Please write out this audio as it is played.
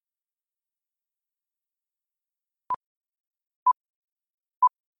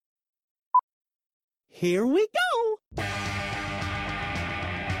Here we go!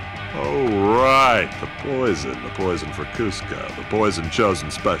 Oh, right, the poison for Kuzco, the poison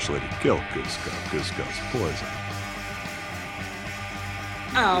chosen specially to kill Kuzco, Kuzco's poison.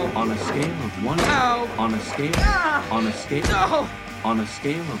 Ow. On a scale of 1 Ow. On a scale On a scale No. On a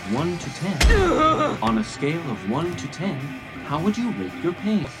scale of 1 to 10 On a scale of 1 to 10, how would you rate your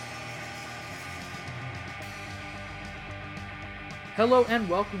pain? Hello and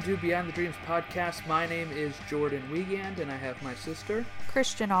welcome to Beyond the Dreams podcast. My name is Jordan Wiegand and I have my sister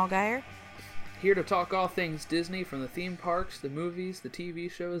Christian Allgaier, here to talk all things Disney, from the theme parks, the movies, the TV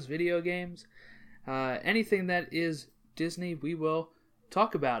shows, video games, anything that is Disney, we will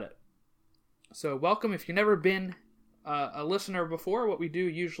talk about it. So welcome. If you've never been a listener before, what we do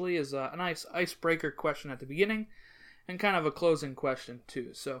usually is a nice icebreaker question at the beginning and kind of a closing question too.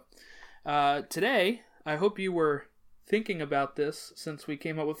 So today, I hope you were thinking about this since we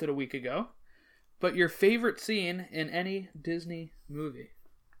came up with it a week ago, but your favorite scene in any Disney movie?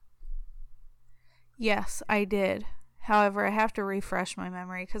 Yes, I did. However, I have to refresh my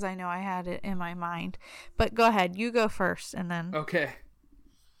memory because I know I had it in my mind. But go ahead, you go first and then... Okay.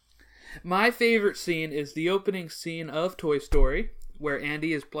 My favorite scene is the opening scene of Toy Story, where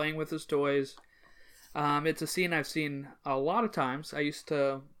Andy is playing with his toys. It's a scene I've seen a lot of times. I used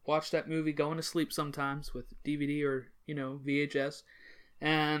to watch that movie going to sleep sometimes with DVD or, VHS.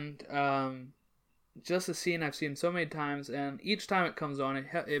 And just a scene I've seen so many times, and each time it comes on,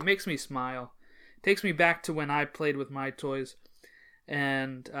 it makes me smile. It takes me back to when I played with my toys.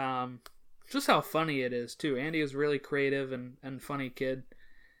 And just how funny it is, too. Andy is a really creative and funny kid,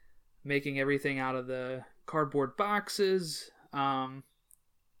 making everything out of the cardboard boxes. Some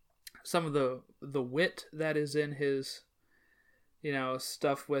of the wit that is in his,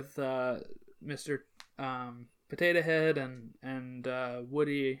 stuff with Mr. Potato Head and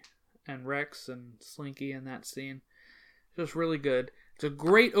Woody and Rex and Slinky in that scene. Just really good. It's a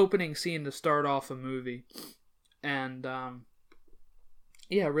great opening scene to start off a movie. And,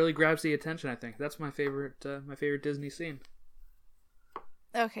 it really grabs the attention, I think. That's my favorite Disney scene.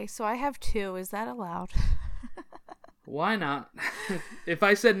 Okay, so I have two. Is that allowed? Why not? If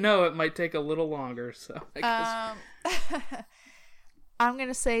I said no, it might take a little longer, so I guess. I'm going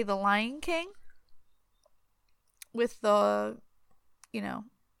to say The Lion King with the,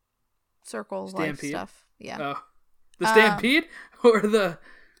 circle of life stuff. Yeah. Oh. The Stampede? Or the...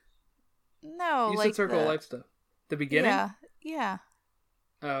 No, you like said Circle of Life stuff. The beginning? Yeah.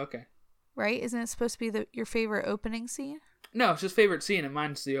 Oh, okay. Right? Isn't it supposed to be your favorite opening scene? No, it's just favorite scene, and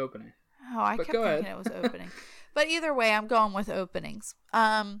mine's the opening. Oh, I kept thinking it was opening. But either way, I'm going with openings.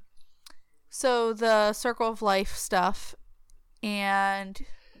 So the Circle of Life stuff, and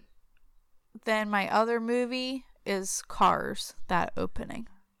then my other movie is Cars, that opening.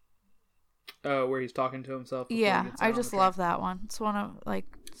 Oh, where he's talking to himself? Yeah, I just love that one. It's one of,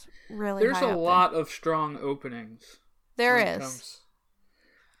 it's really There's high a up lot there. of strong openings. There when is. It comes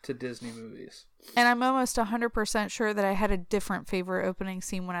to Disney movies. And I'm almost 100% sure that I had a different favorite opening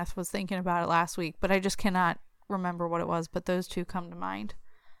scene when I was thinking about it last week, but I just cannot remember what it was, but those two come to mind.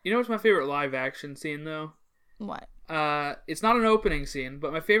 You know what's my favorite live action scene, though? What? It's not an opening scene,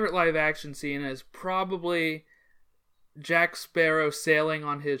 but my favorite live action scene is probably Jack Sparrow sailing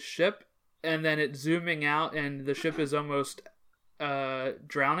on his ship, and then it zooming out, and the ship is almost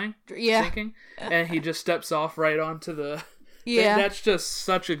drowning, sinking, and he just steps off right onto the... Yeah. That's just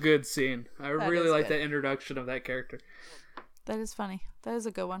such a good scene. I really like good. that introduction of that character. That is funny. That is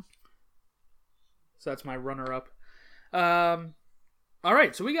a good one. So that's my runner-up. All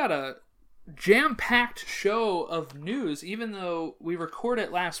right, so we got a jam-packed show of news, even though we recorded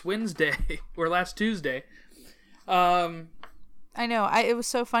it last Wednesday, or last Tuesday. I know. It was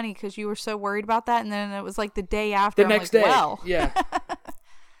so funny because you were so worried about that, and then it was like the day after. The next day. Well. Yeah.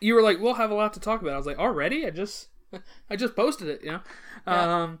 You were like, we'll have a lot to talk about. I was like, already? I just posted it, Yeah.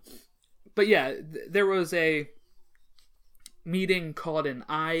 But yeah, there was a meeting called an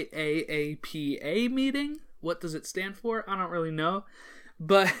IAAPA meeting. What does it stand for? I don't really know.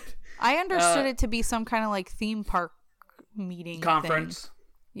 But I understood it to be some kind of theme park meeting conference. Thing.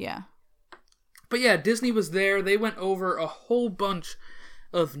 Yeah. But yeah, Disney was there. They went over a whole bunch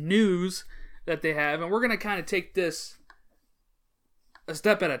of news that they have, and we're going to kind of take this a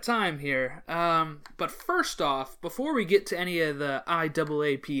step at a time here. But first off, before we get to any of the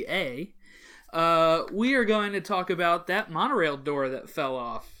IAAPA, we are going to talk about that monorail door that fell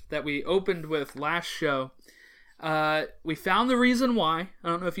off that we opened with last show. We found the reason why. I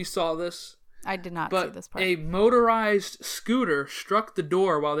don't know if you saw this. I did not see this part. A motorized scooter struck the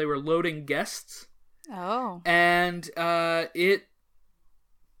door while they were loading guests. Oh. And it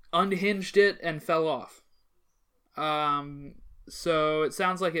unhinged it and fell off. So it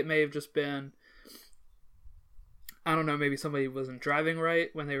sounds like it may have just been, I don't know, maybe somebody wasn't driving right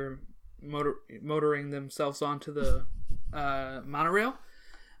when they were motoring themselves onto the monorail.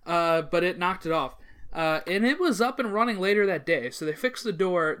 But it knocked it off. And it was up and running later that day. So they fixed the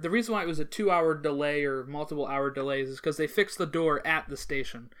door. The reason why it was a 2-hour delay or multiple hour delays is because they fixed the door at the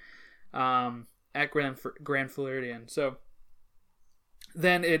station, at Grand Floridian. So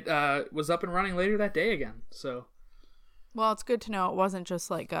then it was up and running later that day again. So, well, it's good to know it wasn't just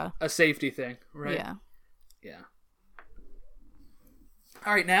like a safety thing, right? Yeah. Yeah.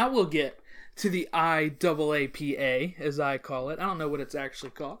 All right, now we'll get to the IAAPA, as I call it. I don't know what it's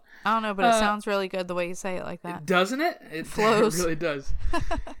actually called. I don't know, but it sounds really good the way you say it like that. Doesn't it? It flows. It really does.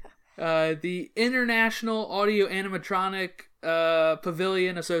 The International Audio Animatronic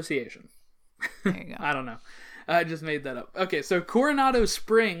Pavilion Association. There you go. I don't know. I just made that up. Okay, so Coronado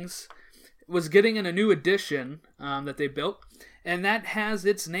Springs was getting in a new addition that they built, and that has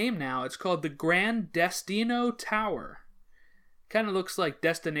its name now. It's called the Grand Destino Tower. Kind of looks like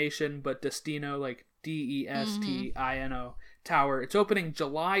Destination, but Destino, like Destino Tower. It's opening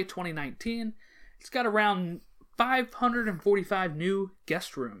July 2019. It's got around 545 new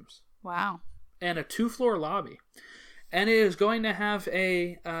guest rooms. Wow. And a 2-floor lobby. And it is going to have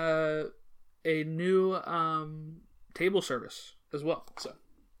a new table service as well. So,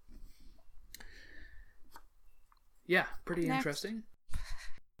 yeah, pretty interesting.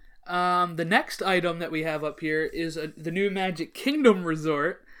 The next item that we have up here is the new Magic Kingdom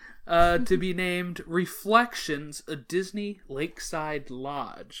resort to be named Reflections, a Disney Lakeside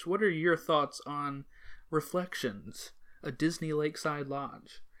Lodge. What are your thoughts on Reflections, a Disney Lakeside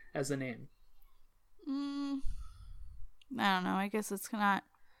Lodge as a name? I don't know. I guess it's not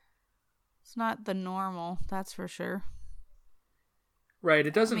the normal, that's for sure. Right,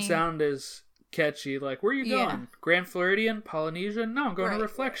 it doesn't sound as catchy. Like, where are you going? Yeah. Grand Floridian? Polynesian? No, I'm going to Right.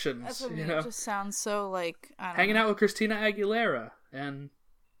 Reflections. That's what I you mean. know? It just sounds so like, I don't Hanging know. out with Christina Aguilera and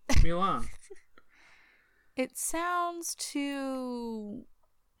Milan. It sounds too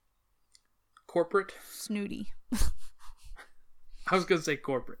Corporate? snooty. I was going to say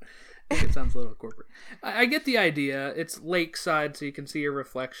corporate. I think it sounds a little corporate. I get the idea. It's lakeside, so you can see your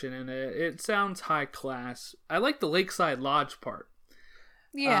reflection in it. It sounds high class. I like the Lakeside Lodge part.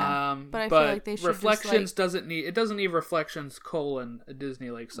 Yeah, but I feel like they should Reflections just, doesn't need Reflections : a Disney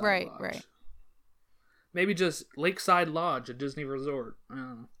Lakeside Lodge. Right. Maybe just Lakeside Lodge, a Disney resort. I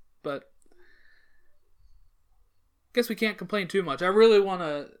don't know. But guess we can't complain too much. I really want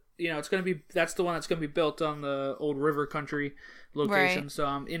to, that's the one that's going to be built on the old River Country location. Right. So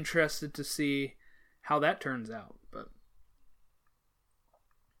I'm interested to see how that turns out. But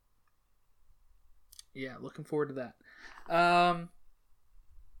yeah, looking forward to that.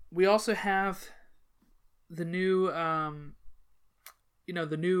 We also have the new, the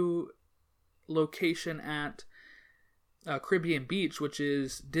new location at Caribbean Beach, which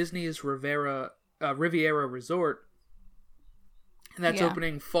is Disney's Riviera Resort, and that's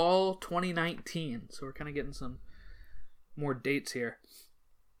opening fall 2019. So we're kind of getting some more dates here.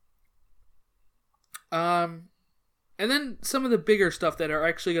 And then some of the bigger stuff that are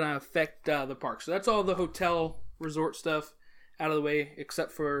actually going to affect the park. So that's all the hotel resort stuff out of the way,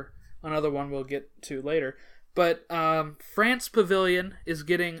 except for another one we'll get to later. But France Pavilion is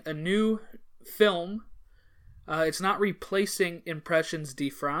getting a new film. It's not replacing Impressions de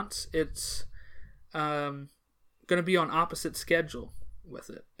France. It's going to be on opposite schedule with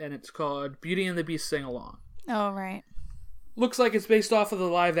it, and it's called Beauty and the Beast Sing Along. Oh, right. Looks like it's based off of the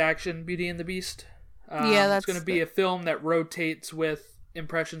live action Beauty and the Beast. It's going to be a film that rotates with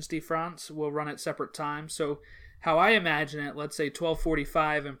Impressions de France. We'll run at separate times. So how I imagine it, let's say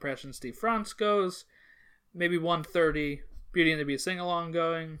 12:45 Impressions de France goes, maybe 1:30 Beauty and the Beast Sing Along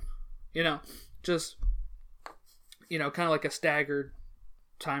going. Just kind of like a staggered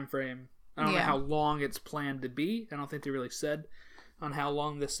time frame. I don't know how long it's planned to be. I don't think they really said on how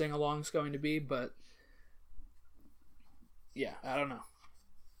long this sing along is going to be, but yeah, I don't know.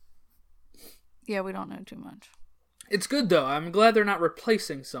 Yeah, we don't know too much. It's good though. I'm glad they're not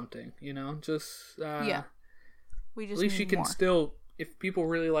replacing something. Just We just at least need you can more. still, if people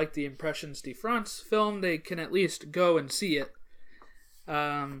really like the Impressions de France film, they can at least go and see it.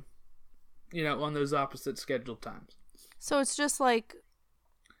 On those opposite scheduled times. So it's just like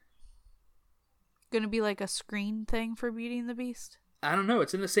gonna be like a screen thing for Beauty and the Beast? I don't know.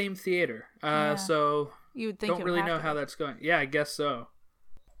 It's in the same theater, Yeah. so You would think don't it really would know have how to. that's going. Yeah, I guess so.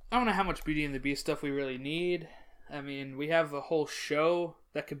 I don't know how much Beauty and the Beast stuff we really need. I mean, we have a whole show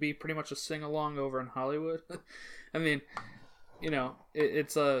that could be pretty much a sing along over in Hollywood. I mean,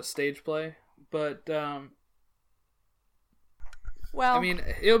 it's a stage play, but Well, I mean,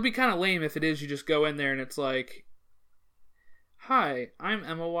 it would be kind of lame if it is you just go in there and it's like, "Hi, I'm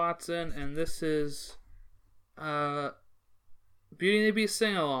Emma Watson, and this is Beauty and the Beast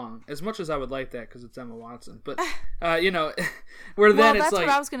sing along." As much as I would like that because it's Emma Watson, but where then it's that's like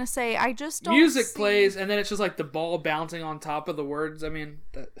what I was gonna say. I just don't music see... plays and then it's just like the ball bouncing on top of the words. I mean,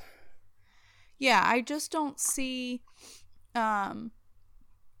 Yeah, I just don't see, like,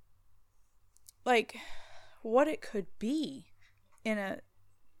 what it could be in a,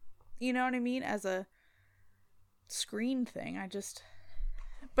 you know what I mean, as a screen thing.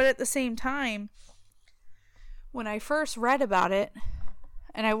 But at the same time, when I first read about it,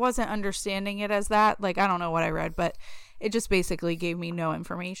 and I wasn't understanding it as that, like, I don't know what I read, but it just basically gave me no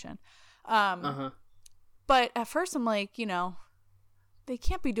information. But at first I'm like, they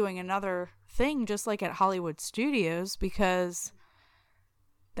can't be doing another thing just like at Hollywood Studios because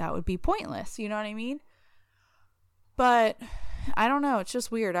that would be pointless. You know what I mean? But I don't know. It's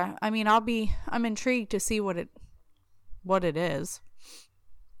just weird. I mean, I'm intrigued to see what it is.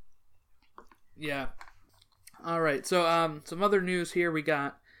 Yeah. All right. So, some other news here. We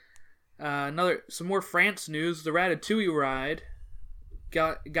got some more France news. The Ratatouille ride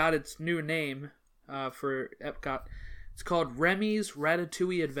got its new name for Epcot. It's called Remy's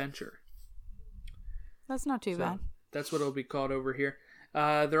Ratatouille Adventure. That's not too bad. That's what it'll be called over here.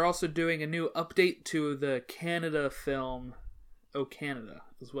 They're also doing a new update to the Canada film, Oh Canada,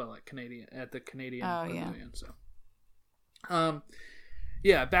 as well at the Canadian Pavilion. So,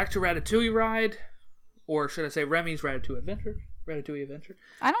 back to Ratatouille ride, or should I say Remy's Ratatouille Adventure?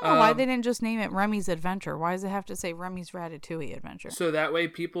 I don't know why they didn't just name it Remy's Adventure. Why does it have to say Remy's Ratatouille Adventure? So that way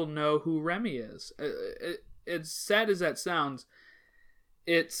people know who Remy is. As sad as that sounds,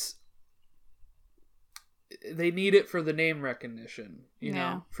 they need it for the name recognition, you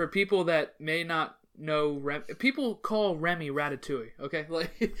know? For people that may not know people call Remy Ratatouille, okay?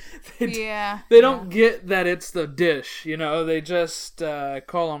 Like they don't get that it's the dish, they just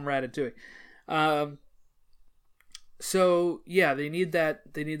call him Ratatouille. So yeah, they need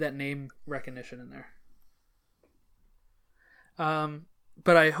that name recognition in there.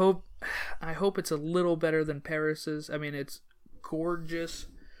 But I hope it's a little better than Paris's. I mean, it's gorgeous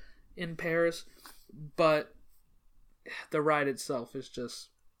in Paris, but the ride itself is just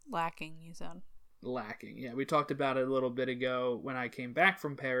lacking, you said. Lacking. Yeah, we talked about it a little bit ago when I came back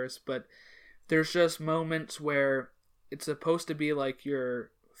from Paris, but there's just moments where it's supposed to be like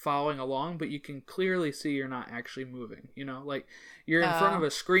you're following along, but you can clearly see you're not actually moving, like you're in front of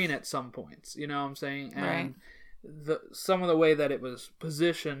a screen at some points, you know what I'm saying? And some of the way that it was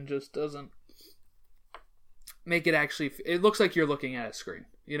positioned just doesn't make it actually, it looks like you're looking at a screen,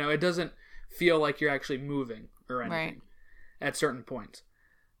 it doesn't feel like you're actually moving or anything at certain points.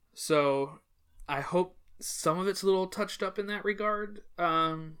 So I hope some of it's a little touched up in that regard,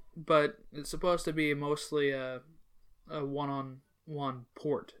 but it's supposed to be mostly a one-on-one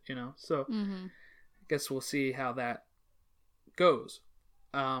port, so I guess we'll see how that goes.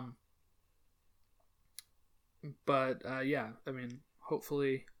 But yeah, I mean,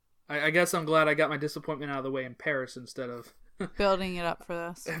 hopefully, I guess I'm glad I got my disappointment out of the way in Paris instead of building it up for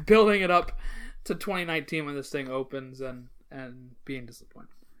this. Building it up to 2019 when this thing opens and being disappointed.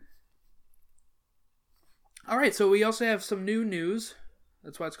 All right, so we also have some new news.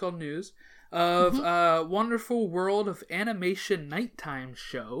 That's why it's called news. Of Wonderful World of Animation Nighttime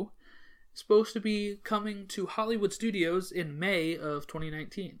show. Supposed to be coming to Hollywood Studios in May of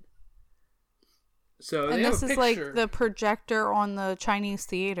 2019. So and this is like the projector on the Chinese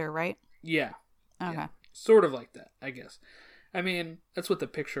theater, right? Yeah. Okay. Yeah. Sort of like that, I guess. I mean, that's what the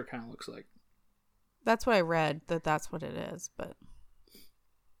picture kind of looks like. That's what I read, that's what it is, but...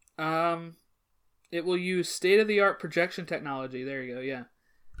 It will use state-of-the-art projection technology. There you go, yeah.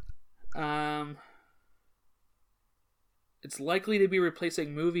 It's likely to be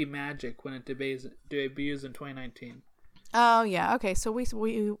replacing Movie Magic when it debuts in 2019. Oh yeah, okay. So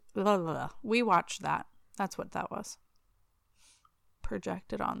we watched that. That's what that was.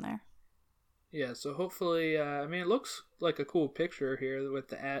 Projected on there. Yeah. So hopefully, I mean, it looks like a cool picture here with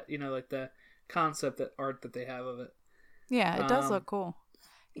the like the concept art that they have of it. Yeah, it does look cool.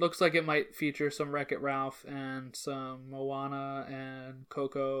 Looks like it might feature some Wreck-It Ralph and some Moana and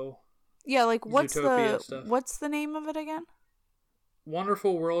Coco. Yeah, like what's stuff. What's the name of it again?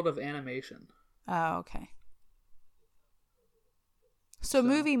 Wonderful World of Animation. Oh, okay. So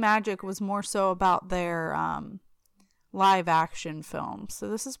Movie Magic was more so about their live action films. So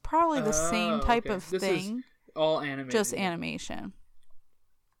this is probably the same type of thing. This is all animation. Just animation.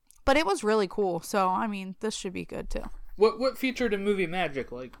 But it was really cool. So, I mean, this should be good too. What featured in movie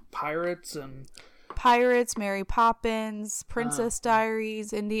magic? Like pirates and... Pirates, Mary Poppins, Princess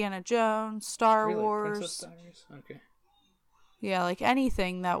Diaries, Indiana Jones, Star Really? Wars. Princess Diaries? Okay. Yeah, like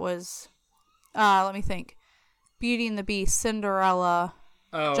anything that was... let me think. Beauty and the Beast, Cinderella,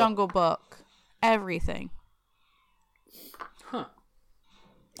 Jungle Book, everything. Huh.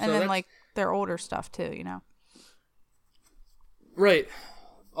 And So then, that's... like, their older stuff, too, you know? Right.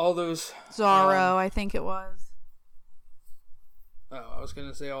 All those... Zorro, I think it was. I was going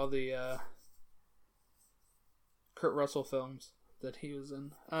to say all the Kurt Russell films that he was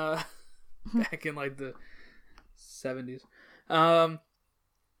in back in, like, the 70s.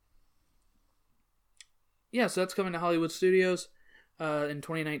 Yeah, so that's coming to Hollywood Studios in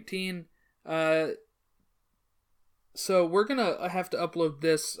 2019. So we're going to have to upload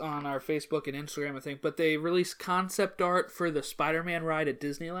this on our Facebook and Instagram, I think. But they released concept art for the Spider-Man ride at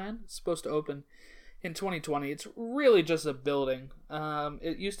Disneyland. It's supposed to open in 2020. It's really just a building.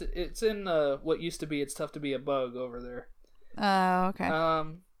 It's in what used to be It's Tough to Be a Bug over there. Oh, okay.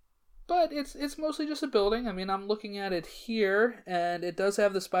 But it's mostly just a building. I mean, I'm looking at it here, and it does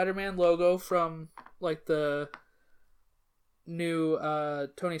have the Spider-Man logo from, like, the new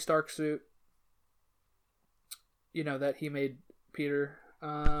Tony Stark suit. You know, that he made Peter.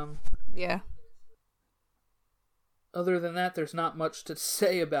 Yeah. Other than that, there's not much to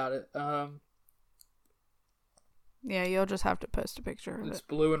say about it. Yeah, you'll just have to post a picture of It's it.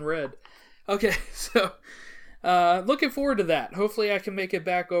 blue and red. Okay, so looking forward to that. Hopefully I can make it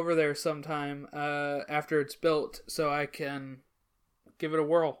back over there sometime after it's built so I can give it a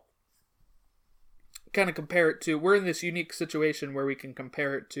whirl. Kind of compare it to... We're in this unique situation where we can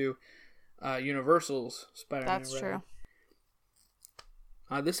compare it to Universal's Spider-Man That's ride.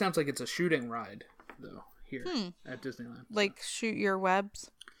 true. This sounds like it's a shooting ride, though, here at Disneyland. Like, shoot your webs?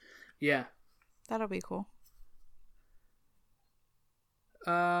 Yeah. That'll be cool.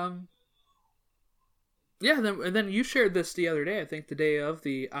 Yeah, then you shared this the other day, I think the day of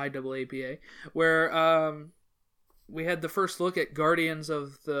the IAAPA, where we had the first look at Guardians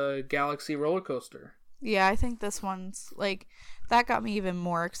of the Galaxy roller coaster. Yeah, I think this one's, like, that got me even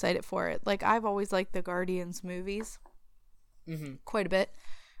more excited for it. Like, I've always liked the Guardians movies quite a bit.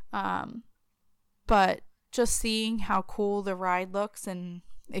 But just seeing how cool the ride looks, and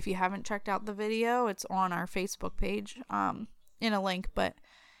if you haven't checked out the video, it's on our Facebook page in a link, but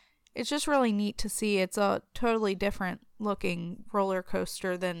it's just really neat to see. It's a totally different looking roller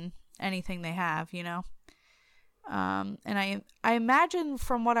coaster than anything they have, you know? And I imagine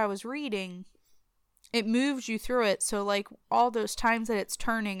from what I was reading, it moves you through it. So, like, all those times that it's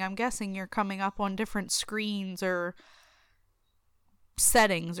turning, I'm guessing you're coming up on different screens or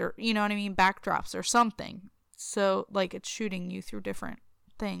settings or, you know what I mean, backdrops or something. So, like, it's shooting you through different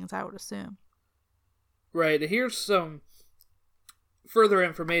things, I would assume. Right. Here's some further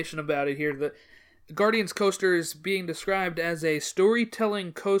information about it here. The Guardians coaster is being described as a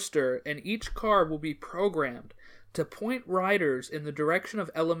storytelling coaster, and each car will be programmed to point riders in the direction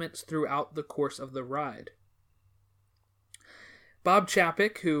of elements throughout the course of the ride. Bob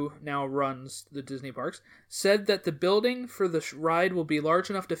Chapek, who now runs the Disney parks, said that the building for the ride will be large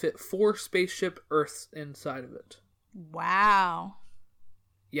enough to fit 4 spaceship Earths inside of it. Wow.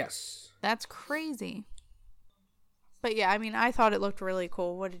 Yes. That's crazy. But yeah, I mean, I thought it looked really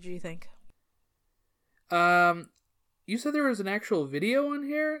cool. What did you think? You said there was an actual video on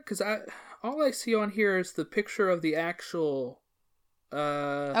here? Because all I see on here is the picture of the actual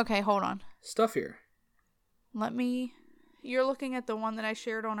okay, hold on. stuff here. You're looking at the one that I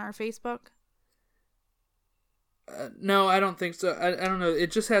shared on our Facebook? No, I don't think so. I don't know.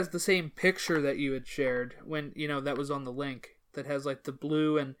 It just has the same picture that you had shared when, that was on the link that has, like, the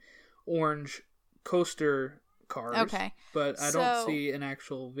blue and orange coaster cars. Okay. But I don't see an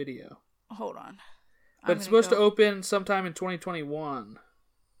actual video. Hold on. But it's supposed to open sometime in 2021.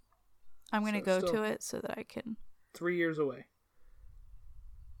 I'm going to go to it so that I can... 3 years away.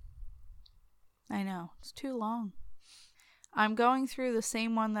 I know. It's too long. I'm going through the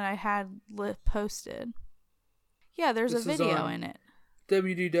same one that I had posted. Yeah, there's a video in it.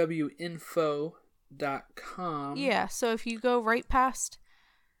 www.info.com. Yeah, so if you go right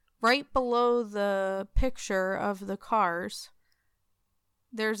below the picture of the cars,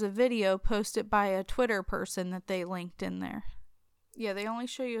 there's a video posted by a Twitter person that they linked in there. Yeah, they only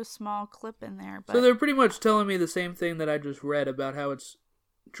show you a small clip in there. But... So they're pretty much telling me the same thing that I just read about how it's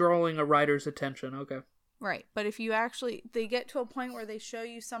drawing a rider's attention. Okay. Right, but if you they get to a point where they show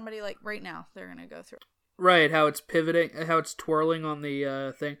you somebody, like right now, they're going to go through. Right, how it's pivoting, how it's twirling on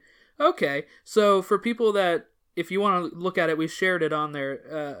the thing. Okay, so for people that, if you want to look at it, we shared it on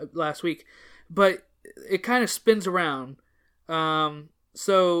there last week. But it kind of spins around.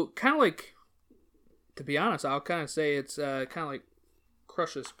 So kind of like, to be honest, I'll kind of say it's kind of like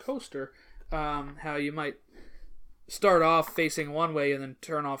Crush's coaster. How you might start off facing one way and then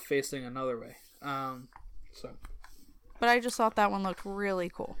turn off facing another way. But I just thought that one looked really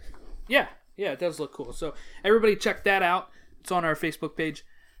cool. Yeah, it does look cool. So everybody check that out. It's on our Facebook page.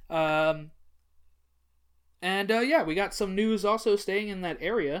 We got some news also staying in that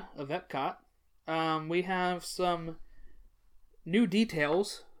area of Epcot. We have some new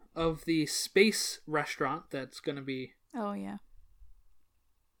details of the space restaurant that's going to be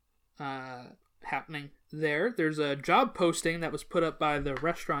happening there. There's a job posting that was put up by the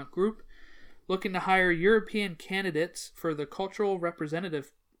restaurant group looking to hire European candidates for the cultural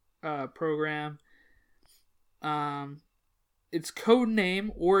representative program. Its code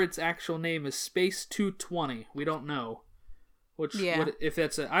name or its actual name is Space 220. We don't know if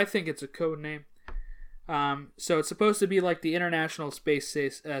that's I think it's a code name. So it's supposed to be like the International Space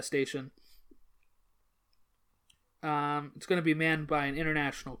Station. It's going to be manned by an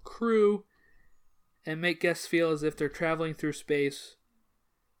international crew and make guests feel as if they're traveling through space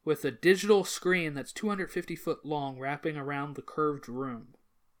with a digital screen that's 250 foot long wrapping around the curved room.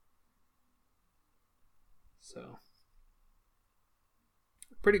 So,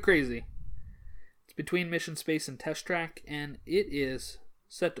 pretty crazy. It's between Mission Space and Test Track, and it is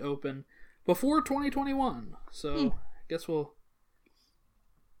set to open before 2021. So, I guess we'll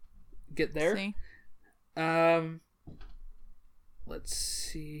get there. See. Let's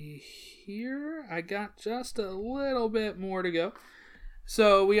see here. I got just a little bit more to go.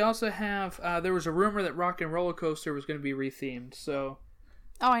 So we also have, there was a rumor that Rock and Roller Coaster was going to be rethemed. So,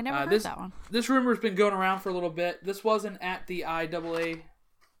 I never heard that one. This rumor's been going around for a little bit. This wasn't at the IAAPA,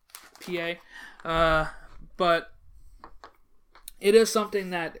 but it is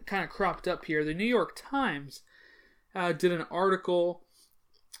something that kind of cropped up here. The New York Times did an article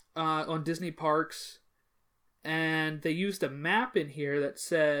on Disney parks, and they used a map in here that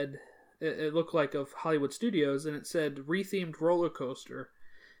said, it looked like of Hollywood Studios, and it said rethemed roller coaster,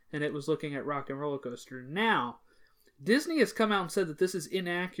 and it was looking at Rock and Roller Coaster. Now, Disney has come out and said that this is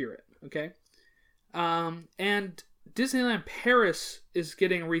inaccurate, okay? And Disneyland Paris is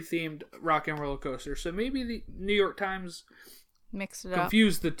getting rethemed Rock and Roller Coaster, so maybe the New York Times mixed it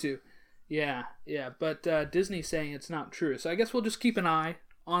confused the two. Yeah, but Disney's saying it's not true, so I guess we'll just keep an eye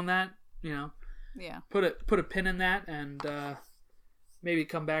on that, Yeah. Put a pin in that, and maybe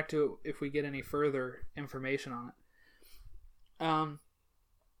come back to it if we get any further information on it.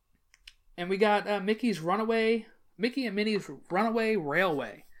 And we got Mickey and Minnie's Runaway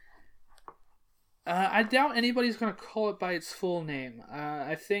Railway. I doubt anybody's going to call it by its full name.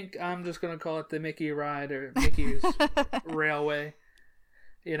 I think I'm just going to call it the Mickey Ride or Mickey's Railway.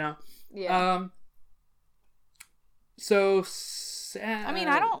 Yeah. So, I mean,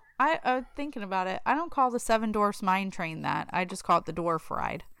 I'm thinking about it. I don't call the Seven Dwarfs Mine Train that. I just call it the Dwarf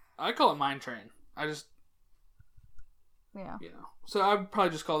Ride. I call it Mine Train. Yeah. So I'd probably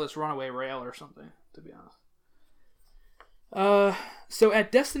just call this Runaway Rail or something, to be honest. So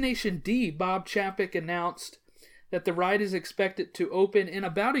at Destination D, Bob Chapek announced that the ride is expected to open in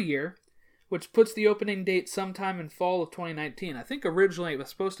about a year, which puts the opening date sometime in fall of 2019. I think originally it was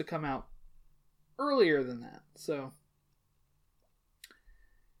supposed to come out earlier than that. So,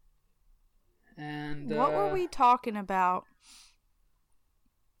 and what were we talking about?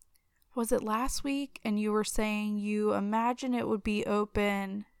 Was it last week? And you were saying you imagine it would be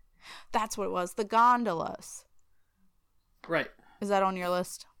open. That's what it was. The gondolas. Right. Is that on your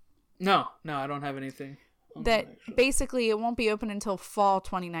list? No, I don't have anything. That basically it won't be open until fall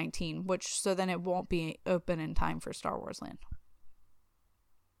 2019, so then it won't be open in time for Star Wars Land.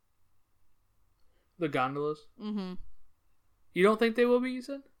 The gondolas? Mm-hmm. You don't think they will be, you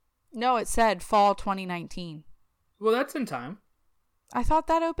said? No, it said fall 2019. Well, that's in time. I thought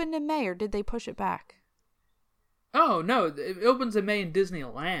that opened in May, or did they push it back? Oh, no, it opens in May in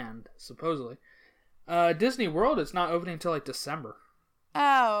Disneyland, supposedly. Disney World is not opening until like December.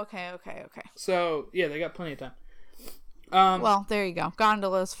 Oh, okay. So, yeah, they got plenty of time. Well, there you go.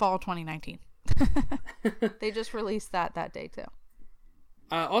 Gondolas, fall 2019. They just released that day, too.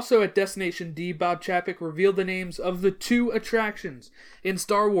 Also at Destination D, Bob Chapek revealed the names of the 2 attractions in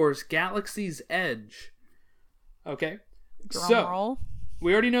Star Wars Galaxy's Edge. Okay? Drum roll.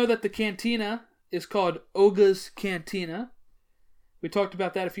 We already know that the cantina is called Oga's Cantina. We talked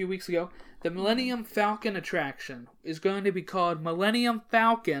about that a few weeks ago. The Millennium Falcon attraction is going to be called Millennium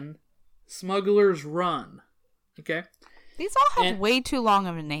Falcon Smuggler's Run. Okay? These all have way too long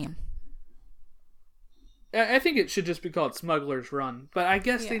of a name. I think it should just be called Smuggler's Run, but I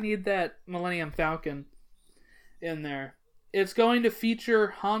guess they Yeah. need that Millennium Falcon in there. It's going to feature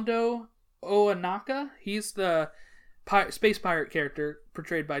Hondo Ohanaka. He's the space pirate character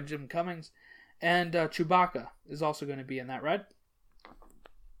portrayed by Jim Cummings, and Chewbacca is also going to be in that ride.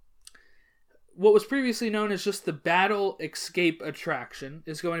 What was previously known as just the Battle Escape attraction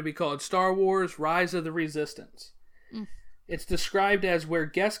is going to be called Star Wars Rise of the Resistance. It's described as where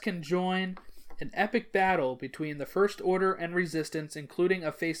guests can join an epic battle between the First Order and Resistance, including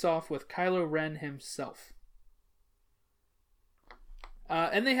a face-off with Kylo Ren himself.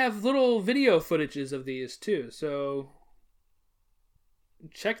 And they have little video footages of these too, so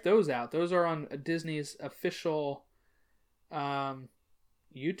check those out. Those are on Disney's official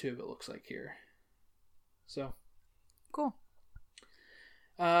YouTube, it looks like here. So Cool.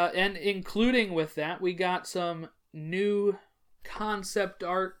 and including with that, we got some new concept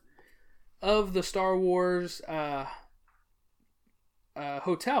art of the Star Wars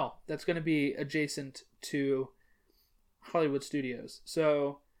hotel that's going to be adjacent to Hollywood Studios.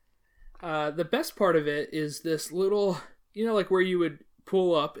 So the best part of it is this little, like where you would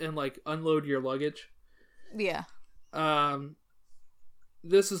pull up and like unload your luggage. Yeah.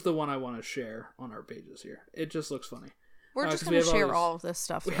 This is the one I want to share on our pages here. It just looks funny. We're just 'cause going we to have share all of this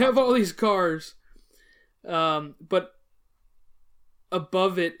stuff. We have all these cars, but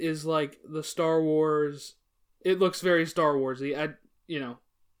above it is like the Star Wars. It looks very Star Warsy.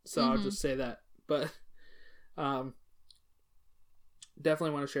 So I'll just say that. But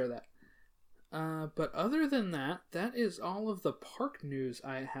definitely want to share that. But other than that, that is all of the park news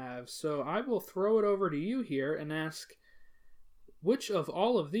I have. So I will throw it over to you here and ask, which of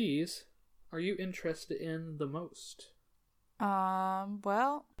all of these are you interested in the most?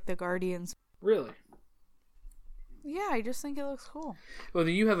 Well, the Guardians. Really? Yeah, I just think it looks cool. Well,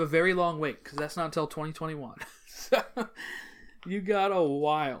 then you have a very long wait, because that's not until 2021. So, you got a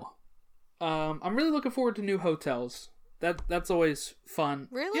while. I'm really looking forward to new hotels. That's always fun.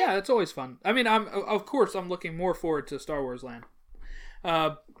 Really? Yeah, it's always fun. I mean, I'm looking more forward to Star Wars Land.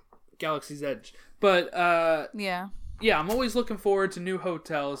 Galaxy's Edge. But, Yeah. yeah, I'm always looking forward to new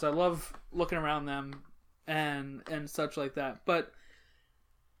hotels. I love looking around them and such like that. But,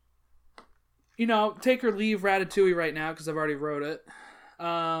 take or leave Ratatouille right now because I've already wrote it.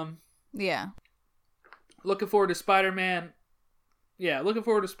 Yeah. Looking forward to Spider-Man. Yeah, looking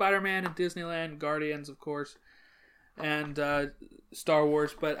forward to Spider-Man and Disneyland, Guardians, of course, and Star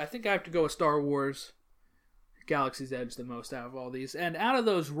Wars. But I think I have to go with Star Wars Galaxy's Edge the most out of all these. And out of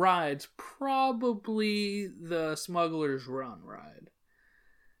those rides, probably the Smuggler's Run ride.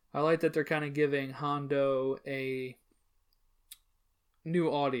 I like that they're kind of giving Hondo a new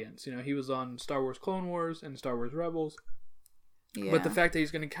audience. He was on Star Wars Clone Wars and Star Wars Rebels. Yeah. But the fact that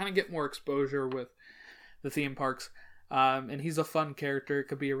he's going to kind of get more exposure with the theme parks, and he's a fun character, it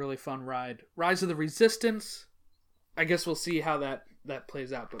could be a really fun ride. Rise of the Resistance, I guess we'll see how that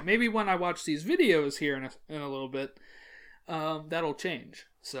plays out. But maybe when I watch these videos here in a little bit, that'll change.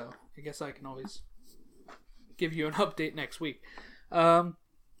 So I guess I can always give you an update next week.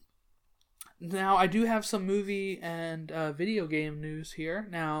 Now, I do have some movie and video game news here.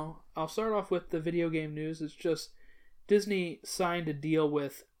 Now, I'll start off with the video game news. It's just Disney signed a deal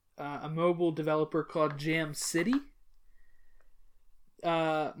with a mobile developer called Jam City.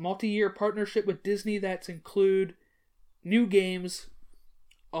 Multi-year partnership with Disney that's include new games,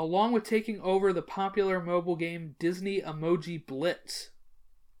 along with taking over the popular mobile game Disney Emoji Blitz.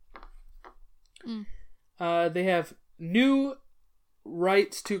 They have new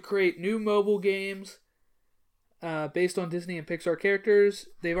rights to create new mobile games based on Disney and Pixar characters.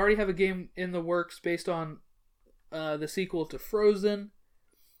 They already have a game in the works based on the sequel to Frozen.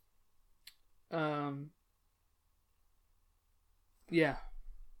 Yeah.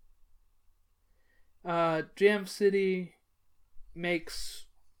 Jam City makes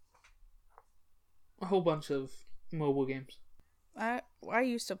a whole bunch of mobile games. I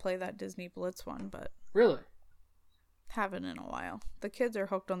used to play that Disney Blitz one, but Really? haven't in a while. The kids are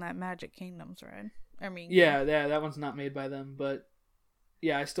hooked on that Magic Kingdoms ride. Yeah, that one's not made by them, but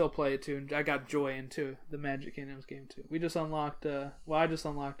yeah, I still play it too, and I got joy into the Magic Kingdoms game too. We just unlocked, I just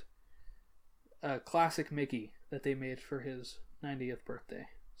unlocked Classic Mickey that they made for his 90th birthday,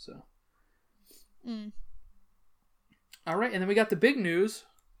 so. Alright, and then we got the big news.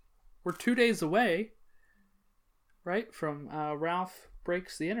 We're 2 days away, right, from Ralph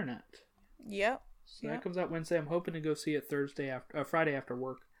Breaks the Internet. Yep. So that comes out Wednesday. I'm hoping to go see it Friday after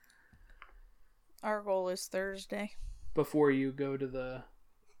work. Our goal is Thursday. Before you go to the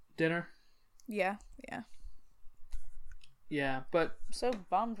dinner? Yeah. Yeah, but So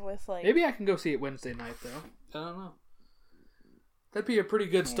bummed with like. maybe I can go see it Wednesday night though. I don't know. That'd be a pretty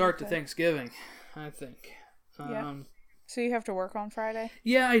good start to Thanksgiving, I think. Yeah. So you have to work on Friday?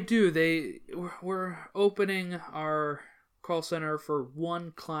 Yeah, I do. We're opening our call center for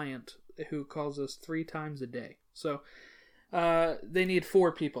one client who calls us 3 times a day. So they need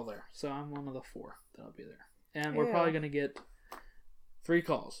 4 people there. So I'm one of the 4 that'll be there. And we're probably going to get 3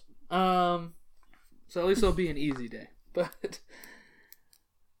 calls. So at least it'll be an easy day. But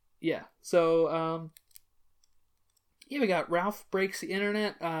yeah. So yeah, we got Ralph Breaks the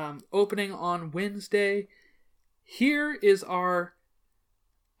Internet opening on Wednesday. Here is our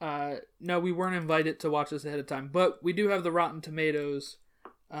no, we weren't invited to watch this ahead of time, but we do have the Rotten Tomatoes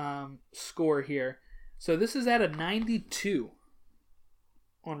score here. So this is at a 92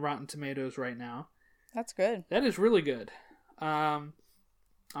 on Rotten Tomatoes right now. That's good. That is really good.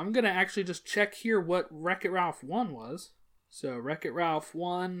 I'm going to actually just check here what Wreck-It Ralph 1 was. So Wreck-It Ralph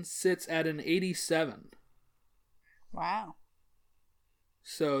 1 sits at an 87. Wow.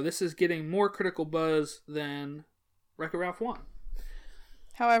 So this is getting more critical buzz than Wreck-It Ralph 1.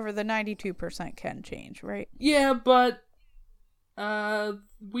 However, the 92% can change, right? Yeah, but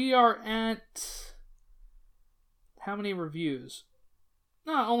we are at how many reviews?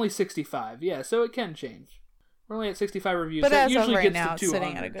 No, only 65. Yeah, so it can change. We're only at 65 reviews. But so as it usually of right gets now, to it's 200.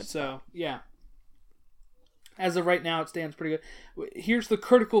 sitting at a good so, yeah. As of right now, it stands pretty good. Here's the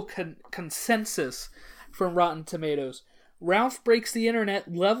critical consensus from Rotten Tomatoes. Ralph Breaks the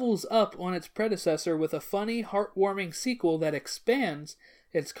Internet levels up on its predecessor with a funny, heartwarming sequel that expands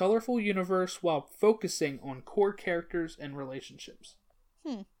its colorful universe while focusing on core characters and relationships.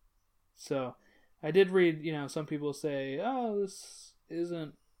 So, I did read, some people say, oh, this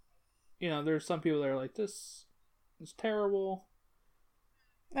isn't, there's some people that are like, this is terrible.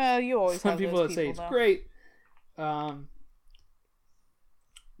 You always Some have people those that say people, it's though. great.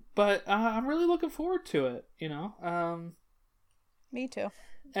 But I'm really looking forward to it, Me too.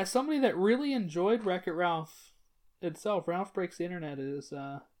 As somebody that really enjoyed Wreck-It Ralph itself, Ralph Breaks the Internet is,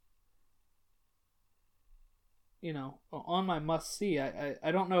 on my must-see.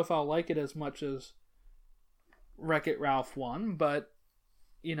 I don't know if I'll like it as much as Wreck-It Ralph 1, but,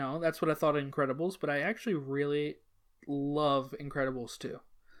 that's what I thought of Incredibles, but I actually really love Incredibles 2.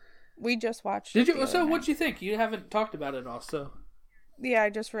 We just watched Did it you? the other So night. what'd you think? You haven't talked about it all, so... Yeah,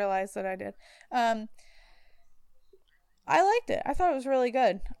 I just realized that I did. I liked it. I thought it was really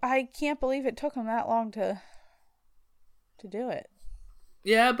good. I can't believe it took them that long to do it.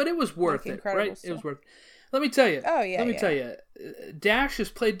 Yeah, but it was worth Like it, right? Incredibles It was too. worth it. Let me tell you. Oh, yeah, Let me yeah. tell you. Dash is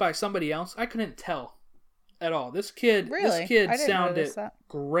played by somebody else. I couldn't tell at all. This kid Really? I didn't sounded notice that.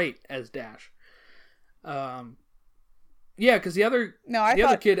 great as Dash. Yeah, because the other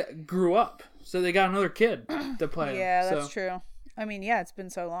kid grew up, so they got another kid to play him. Yeah, So- that's true. I mean, yeah, it's been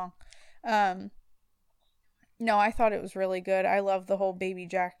so long. No, I thought it was really good. I love the whole Baby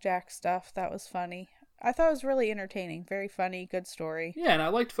Jack stuff. That was funny. I thought it was really entertaining. Very funny. Good story. Yeah, and I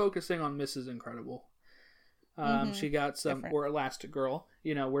liked focusing on Mrs. Incredible. She got some, Different. or Elastigirl,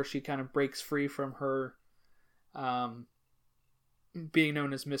 where she kind of breaks free from her being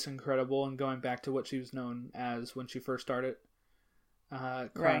known as Miss Incredible and going back to what she was known as when she first started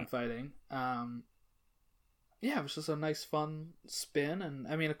crime fighting. Yeah, it was just a nice, fun spin. And,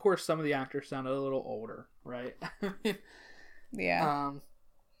 I mean, of course, some of the actors sounded a little older, right? Yeah.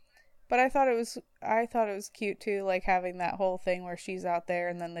 But I thought it was cute too, like having that whole thing where she's out there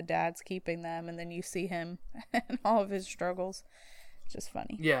and then the dad's keeping them and then you see him and all of his struggles. It's just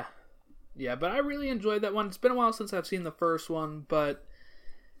funny. Yeah. Yeah, but I really enjoyed that one. It's been a while since I've seen the first one, but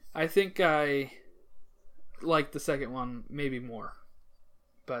I think I like the second one maybe more.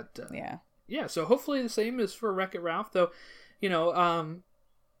 But yeah, so hopefully the same is for Wreck-It Ralph, though.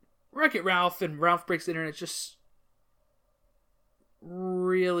 Wreck-It Ralph and Ralph Breaks the Internet just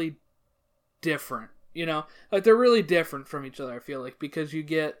really different. Like they're really different from each other. I feel like because you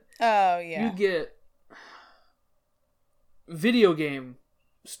get video game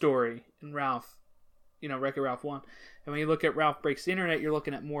story in Ralph, Wreck-It Ralph 1, and when you look at Ralph Breaks the Internet, you're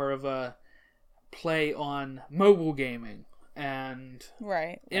looking at more of a play on mobile gaming and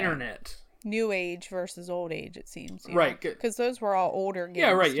internet. New age versus old age, it seems. Right. Because those were all older games.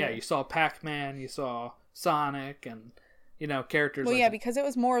 Yeah, right. too. Yeah, you saw Pac-Man, you saw Sonic, and characters. Well, like yeah, that. because it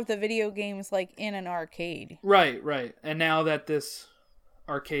was more of the video games like in an arcade. Right. And now that this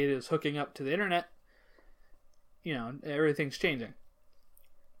arcade is hooking up to the internet, everything's changing.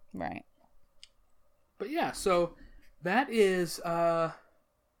 Right. But yeah, so that is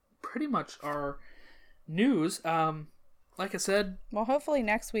pretty much our news. like I said, Well, hopefully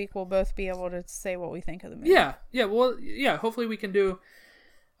next week we'll both be able to say what we think of the movie. yeah. Well, yeah. Hopefully we can do.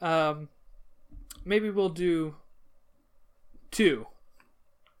 Maybe we'll do two.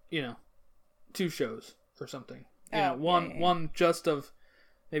 You know, 2 shows or something. You know, one just of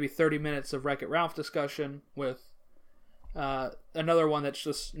maybe 30 minutes of Wreck-It Ralph discussion with another one that's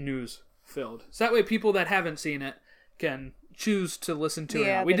just news filled. So that way people that haven't seen it can choose to listen to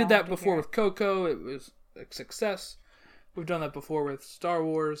it. We did that before with Coco. It was a success. We've done that before with Star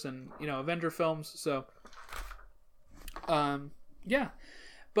Wars and, you know, Avenger films. So, yeah.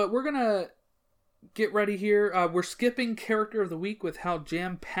 But we're going to get ready here. We're skipping Character of the Week with how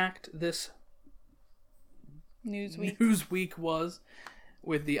jam-packed this Newsweek was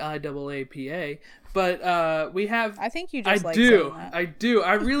with the IAAPA. But we have... I think you just like saying that. I do.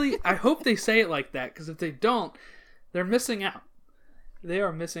 I hope they say it like that, because if they don't, they're missing out. They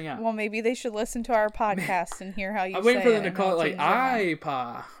are missing out. Well, maybe they should listen to our podcast and hear how you say it. I'm waiting for them to call it like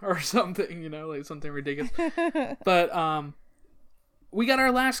IPA or something, you know, like something ridiculous. But we got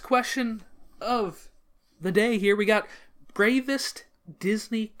our last question of the day here. We got bravest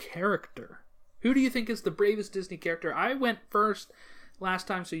Disney character. Who do you think is the bravest Disney character? I went first last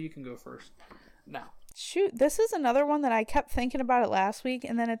time, so you can go first now. Shoot, this is another one that I kept thinking about it last week,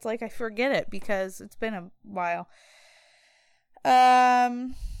 and then it's like I forget it because it's been a while.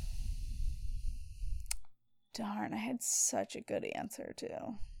 Darn, I had such a good answer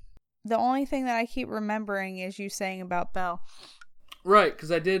too. The only thing that I keep remembering is you saying about Belle. Right,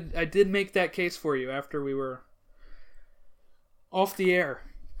 because I did make that case for you after we were off the air.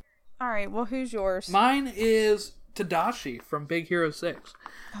 All right, well, who's yours? Mine is Tadashi from Big Hero 6.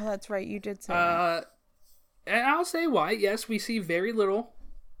 Oh, that's right, you did say that. And I'll say why. Yes, we see very little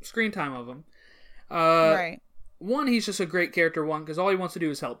screen time of him. Right. One, he's just a great character, because all he wants to do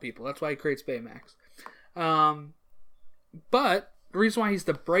is help people. That's why he creates Baymax. But the reason why he's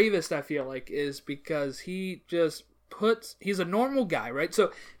the bravest, I feel like, is because he just he's a normal guy, right?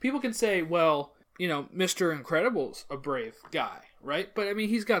 So people can say, well, you know, Mr. Incredible's a brave guy, right? But I mean,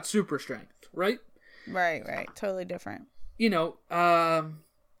 he's got super strength, right? Right. Totally different. You know, but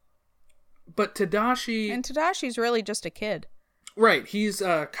Tadashi... And Tadashi's really just a kid. Right. He's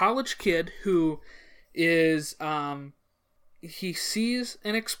a college kid who is, he sees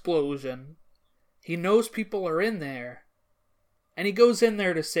an explosion, he knows people are in there, and he goes in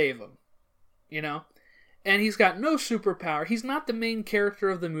there to save them, you know? And he's got no superpower. He's not the main character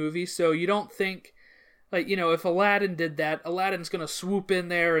of the movie, so you don't think, like, you know, if Aladdin did that, Aladdin's gonna swoop in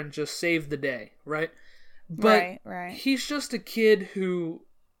there and just save the day, right? But right. He's just a kid who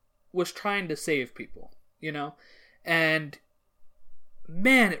was trying to save people, you know? And,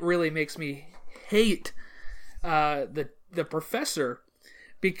 man, it really makes me hate the professor,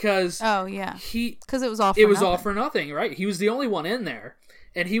 because because it was all for nothing, right? He was the only one in there,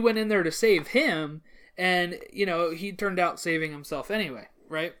 and he went in there to save him, and you know, he turned out saving himself anyway,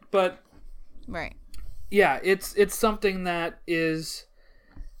 right? But yeah, it's something that is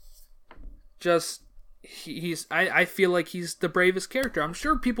just I feel like he's the bravest character. I'm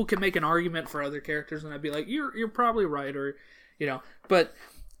sure people can make an argument for other characters, and I'd be like, you're probably right, or you know, but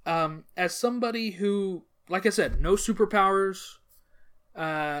as somebody who, like I said, no superpowers,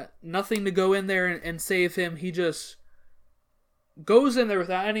 nothing to go in there and save him, he just goes in there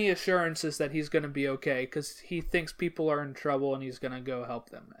without any assurances that he's going to be okay, because he thinks people are in trouble and he's going to go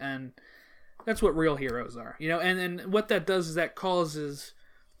help them. And that's what real heroes are, you know. And what that does is that causes,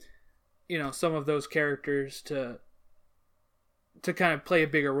 you know, some of those characters to kind of play a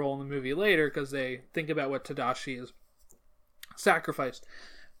bigger role in the movie later, because they think about what Tadashi has sacrificed.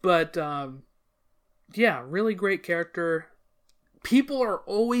 But yeah, really great character. People are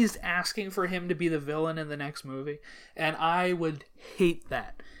always asking for him to be the villain in the next movie, and I would hate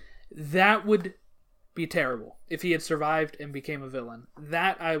that. That would be terrible if he had survived and became a villain.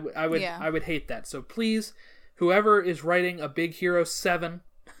 That I would hate that. So please, whoever is writing a Big Hero 7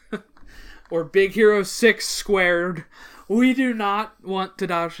 or Big Hero 6 squared, we do not want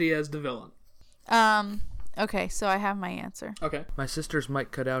Tadashi as the villain. Okay, so I have my answer. Okay. My sister's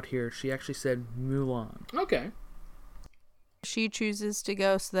mic cut out here. She actually said Mulan. Okay. She chooses to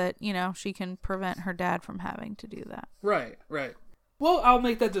go so that, you know, she can prevent her dad from having to do that. Right. Well, I'll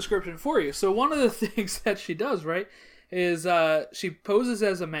make that description for you. So one of the things that she does, right, is she poses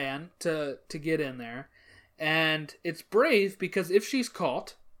as a man to get in there. And it's brave because if she's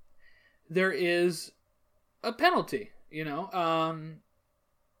caught, there is a penalty, you know.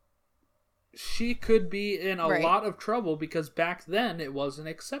 She could be in a lot of trouble because back then it wasn't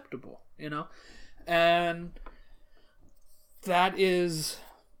acceptable, you know. And that is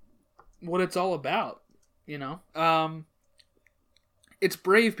what it's all about, you know. it's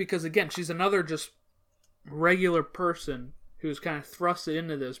brave because, again, she's another just regular person who's kind of thrusted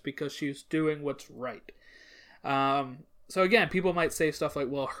into this because she's doing what's right. So again, people might say stuff like,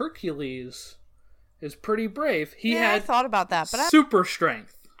 well, Hercules is pretty brave. He had I thought about that, but super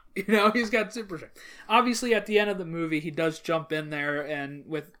strength. You know, he's got super strength. Obviously, at the end of the movie, he does jump in there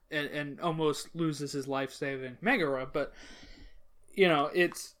and almost loses his life-saving Megara. But you know,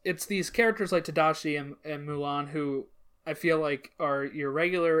 it's these characters like Tadashi and Mulan who I feel like are your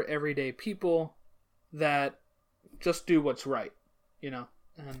regular everyday people that just do what's right. You know,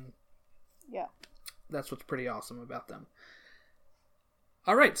 and yeah, that's what's pretty awesome about them.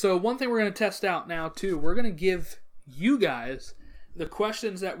 All right, so one thing we're going to test out now too. We're going to give you guys the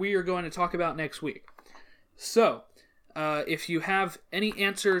questions that we are going to talk about next week. So, if you have any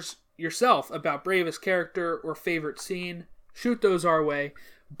answers yourself about bravest character or favorite scene, shoot those our way.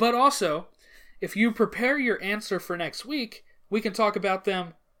 But also, if you prepare your answer for next week, we can talk about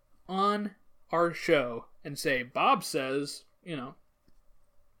them on our show and say, Bob says, you know,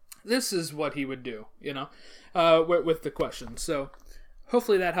 this is what he would do, you know, with the questions. So,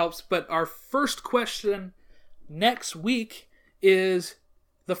 hopefully that helps. But our first question next week is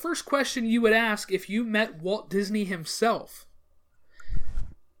the first question you would ask if you met Walt Disney himself.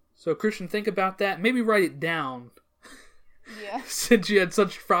 So, Christian, think about that. Maybe write it down. Yeah. Since you had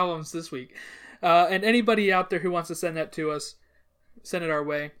such problems this week. And anybody out there who wants to send that to us, send it our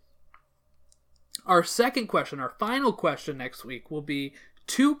way. Our second question, our final question next week will be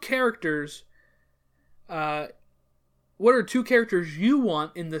two characters. What are two characters you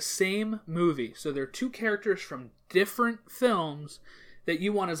want in the same movie? So they're two characters from different films that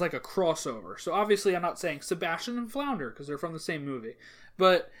you want as like a crossover. So obviously I'm not saying Sebastian and Flounder because they're from the same movie.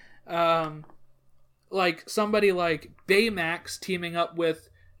 But like somebody like Baymax teaming up with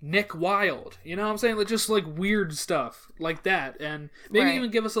Nick Wilde. You know what I'm saying? Like just like weird stuff like that. And maybe Right.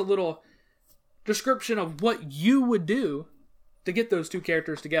 even give us a little description of what you would do to get those two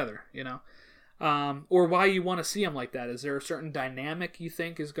characters together, you know? Or why you want to see them like that. Is there a certain dynamic you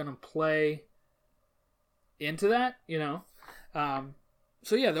think is going to play into that, you know?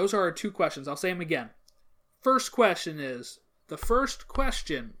 So yeah, those are our two questions. I'll say them again. First question is, the first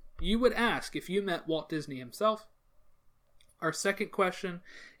question you would ask if you met Walt Disney himself. Our second question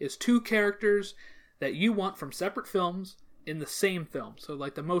is two characters that you want from separate films in the same film. So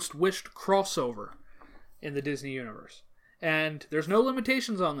like the most wished crossover in the Disney universe. And there's no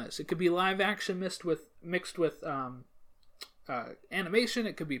limitations on this. It could be live action mixed with animation.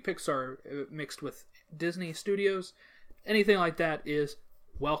 It could be Pixar mixed with Disney Studios. Anything like that is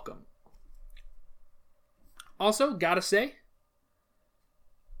welcome. Also, gotta say,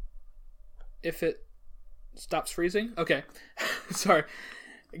 if it stops freezing, okay, sorry.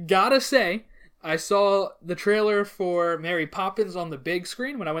 Gotta say, I saw the trailer for Mary Poppins on the big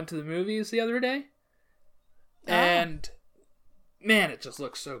screen when I went to the movies the other day, and man, it just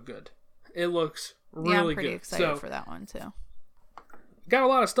looks so good. It looks really good. Yeah, I'm pretty excited for that one too. Got a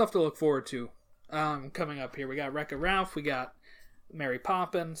lot of stuff to look forward to coming up here. We got Wreck-It Ralph. We got Mary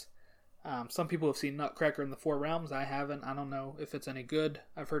Poppins. Some people have seen Nutcracker in the Four Realms. I haven't. I don't know if it's any good.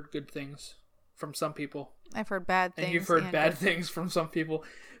 I've heard good things from some people. I've heard bad things. And you've heard bad things from some people.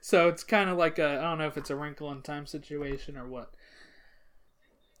 So it's kind of like I don't know if it's a Wrinkle in Time situation or what.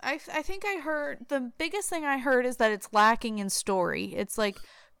 I think I heard, the biggest thing I heard is that it's lacking in story. It's like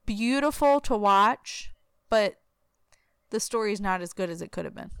beautiful to watch, but the story's not as good as it could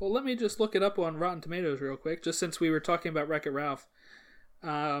have been. Well, let me just look it up on Rotten Tomatoes real quick, just since we were talking about Wreck-It Ralph.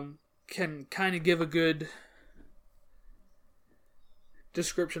 Can kind of give a good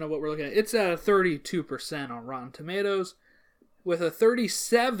description of what we're looking at. It's at a 32% on Rotten Tomatoes with a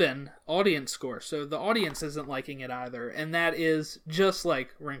 37 audience score. So the audience isn't liking it either, and that is just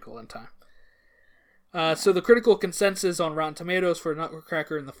like Wrinkle in Time. So the critical consensus on Rotten Tomatoes for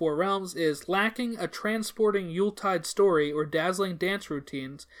Nutcracker in the Four Realms is lacking a transporting Yuletide story or dazzling dance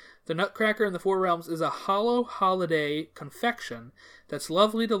routines. The Nutcracker in the Four Realms is a hollow holiday confection that's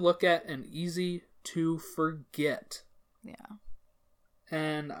lovely to look at and easy to forget. Yeah.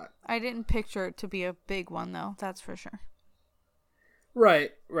 And I didn't picture it to be a big one, though. That's for sure.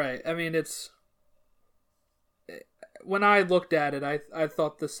 Right. I mean, it's... When I looked at it, I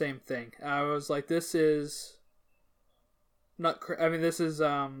thought the same thing. I was like, this is... this is,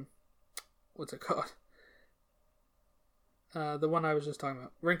 what's it called? The one I was just talking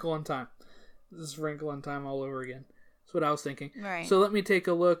about. Wrinkle in Time. This is Wrinkle in Time all over again. That's what I was thinking. Right. So let me take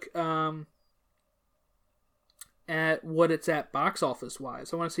a look at what it's at box office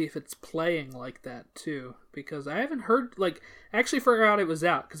wise. I want to see if it's playing like that too, because I haven't heard, I actually forgot it was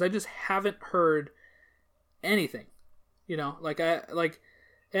out because I just haven't heard anything. You know,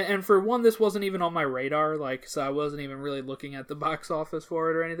 and for one, this wasn't even on my radar, like, so I wasn't even really looking at the box office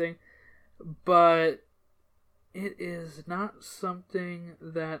for it or anything. But it is not something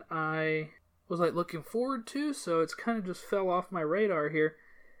that I was like looking forward to, so it's kind of just fell off my radar here.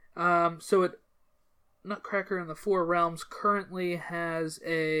 So Nutcracker in the Four Realms currently has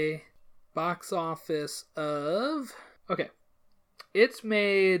a box office of, okay, it's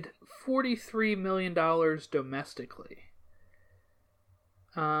made $43 million domestically.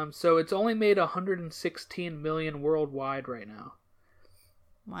 So it's only made $116 million worldwide right now.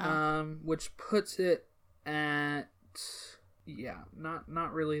 Wow. Which puts it at,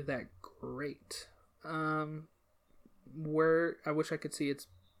 not really that great. Where I wish I could see its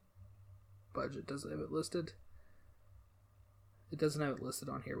budget. Does it have it listed? It doesn't have it listed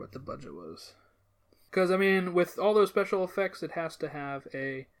on here what the budget was. Because, I mean, with all those special effects, it has to have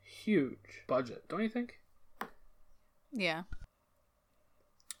a huge budget, don't you think? Yeah.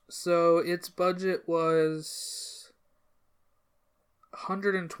 So its budget was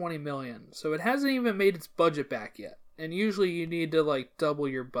 $120 million. So it hasn't even made its budget back yet. And usually you need to like double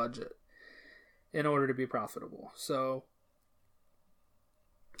your budget in order to be profitable. So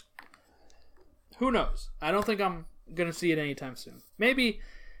who knows? I don't think I'm gonna see it anytime soon. Maybe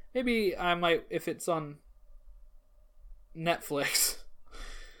I might, if it's on Netflix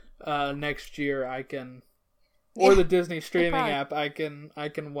next year, I can, or the Disney streaming app, I can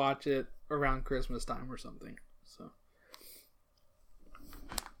watch it around Christmas time or something. So,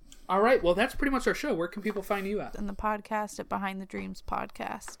 all right, well, that's pretty much our show. Where can people find you at? And the podcast at Behind the Dreams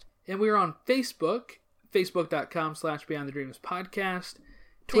Podcast. And we're on Facebook, facebook.com/Beyond the Dreams Podcast.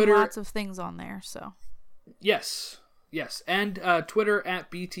 Twitter, lots of things on there, so. Yes, and Twitter at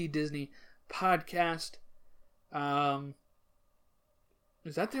BT Disney Podcast.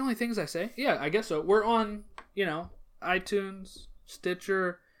 Is that the only things I say? Yeah, I guess so. We're on, iTunes,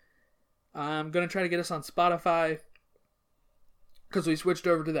 Stitcher. I'm going to try to get us on Spotify because we switched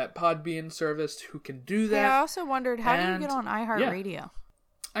over to that Podbean service who can do that. Yeah, I also wondered, how do you get on iHeartRadio? Yeah,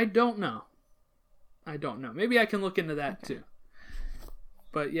 I don't know. Maybe I can look into that too.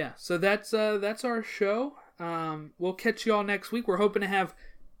 But yeah, so that's our show. We'll catch you all next week. We're hoping to have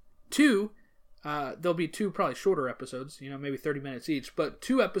two. There'll be two probably shorter episodes, maybe 30 minutes each, but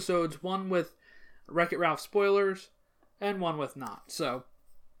 2 episodes, one with Wreck-It Ralph spoilers and one with not. So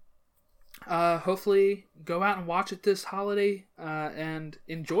hopefully go out and watch it this holiday and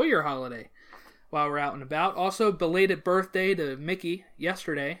enjoy your holiday while we're out and about. Also, belated birthday to Mickey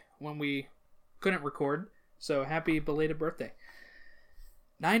yesterday when we couldn't record. So happy belated birthday.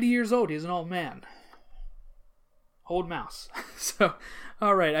 90 years old. He's an old man. Old mouse. So,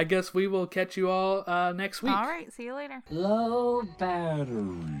 all right. I guess we will catch you all next week. All right. See you later. Low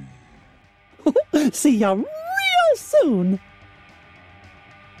battery. See ya real soon.